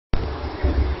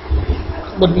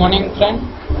Good morning friend.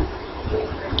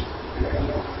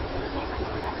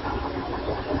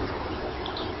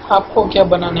 आपको क्या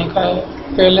बनाने का है?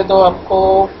 पहले तो आपको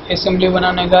असेंबली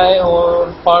बनाने का है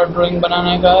और पार्ट ड्राइंग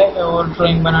बनाने का है और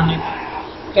ड्राइंग बनाने का है।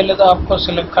 पहले तो आपको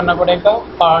सिलेक्ट करना पड़ेगा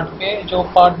पार्ट पे, जो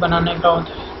पार्ट बनाने का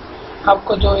होता है।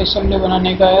 आपको जो असेंबली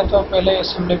बनाने का है तो पहले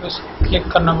असेंबली पे क्लिक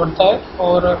करना पड़ता है,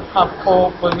 और आपको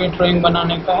कोई भी ड्राइंग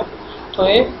बनाने का है तो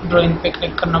ये ड्राइंग पे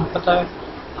क्लिक करना पड़ता है।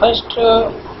 फर्स्ट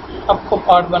आपको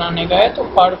पार्ट बनाने का है तो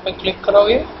पार्ट पे क्लिक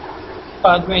करोगे,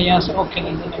 बाद में यहाँ से ओके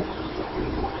दे देने का।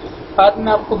 बाद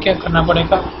में आपको क्या करना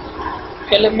पड़ेगा,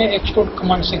 पहले मैं एक्सट्रूड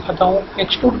कमांड सिखाता हूँ।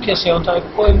 एक्सट्रूड कैसे होता है,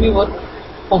 कोई भी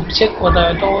ऑब्जेक्ट होता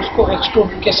है तो उसको एक्सट्रूड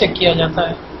कैसे किया जाता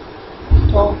है।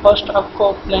 तो फर्स्ट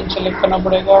आपको प्लेन सेलेक्ट करना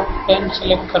पड़ेगा। प्लेन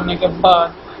सेलेक्ट करने के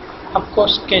बाद आपको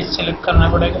स्केच सेलेक्ट करना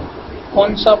पड़ेगा,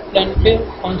 कौन सा प्लेन पे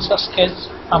कौन सा स्केच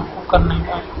आपको करने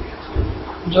का है।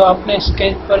 जो आपने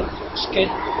स्केच पर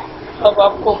अब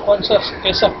आपको कौन सा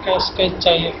कैसा स्केच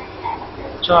चाहिए,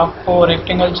 जो आपको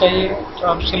रेक्टेंगल चाहिए तो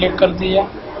आप सिलेक्ट कर दिया,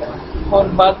 और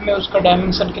बाद में उसका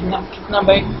डायमेंशन कितना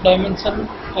बाई डायमेंशन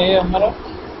है हमारा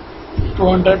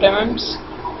 200 mm,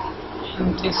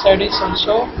 and this side is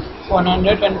also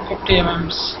 150 mm।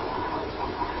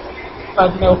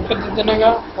 बाद में ओके दे देने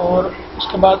का, और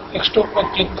उसके बाद एक्सट्रूड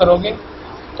पर क्लिक करोगे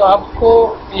तो आपको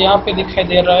यहाँ पे दिखाई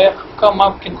दे रहा है आपका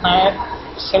माप कितना है,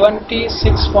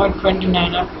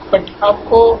 76.29 है। बट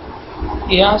आपको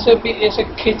यहाँ से भी ऐसे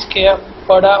खींच के आप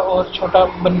बड़ा और छोटा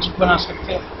बना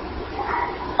सकते हैं।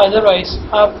 अदरवाइज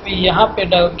आप यहाँ पे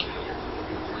डाल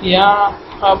के यहाँ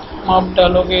आप माप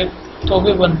डालोगे तो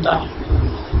भी बनता है।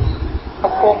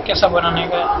 आपको कैसा बनाने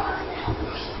का है,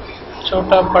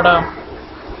 छोटा बड़ा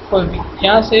कोई भी।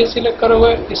 यहाँ से सिलेक्ट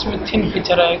करोगे, इसमें थिन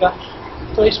फीचर आएगा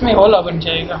तो इसमें होला बन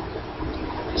जाएगा।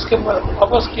 इसके बाद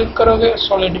वापस क्लिक करोगे,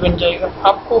 सॉलिड बन जाएगा।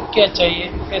 आपको क्या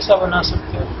चाहिए ऐसा बना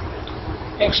सकते हो।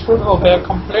 एक्सट्रूड हो गया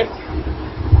कंप्लीट,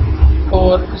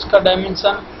 और इसका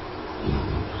डायमेंशन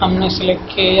हमने सिलेक्ट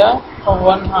किया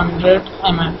 100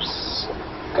 mm।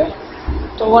 ओके,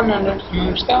 तो 100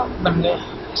 mm का बन गया।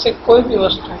 इसे कोई भी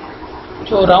वस्तु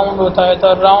जो राउंड होता है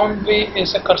तो राउंड भी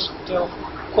ऐसे कर सकते हो,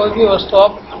 कोई भी वस्तु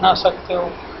आप बना सकते हो।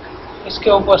 इसके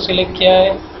ऊपर सिलेक्ट किया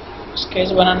है,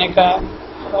 स्केच बनाने का है,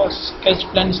 और स्केच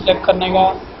प्लेन सिलेक्ट करने का।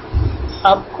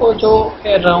 आपको जो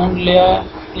ये राउंड लिया है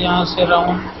यहाँ से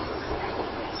राउंड,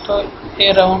 तो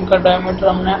ये राउंड का डायमीटर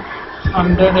हमने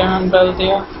 100 mm डाल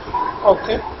दिया।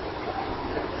 ओके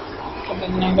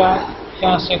करने का,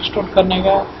 यहाँ से एक्सट्रूड करने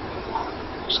का।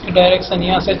 उसकी डायरेक्शन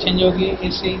यहाँ से चेंज होगी,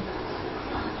 इसी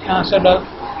यहाँ से डाल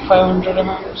 500 mm,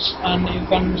 and you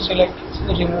can select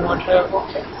remove material.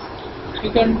 Okay,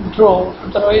 you can draw,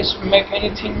 otherwise make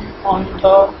anything on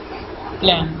the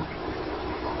plane.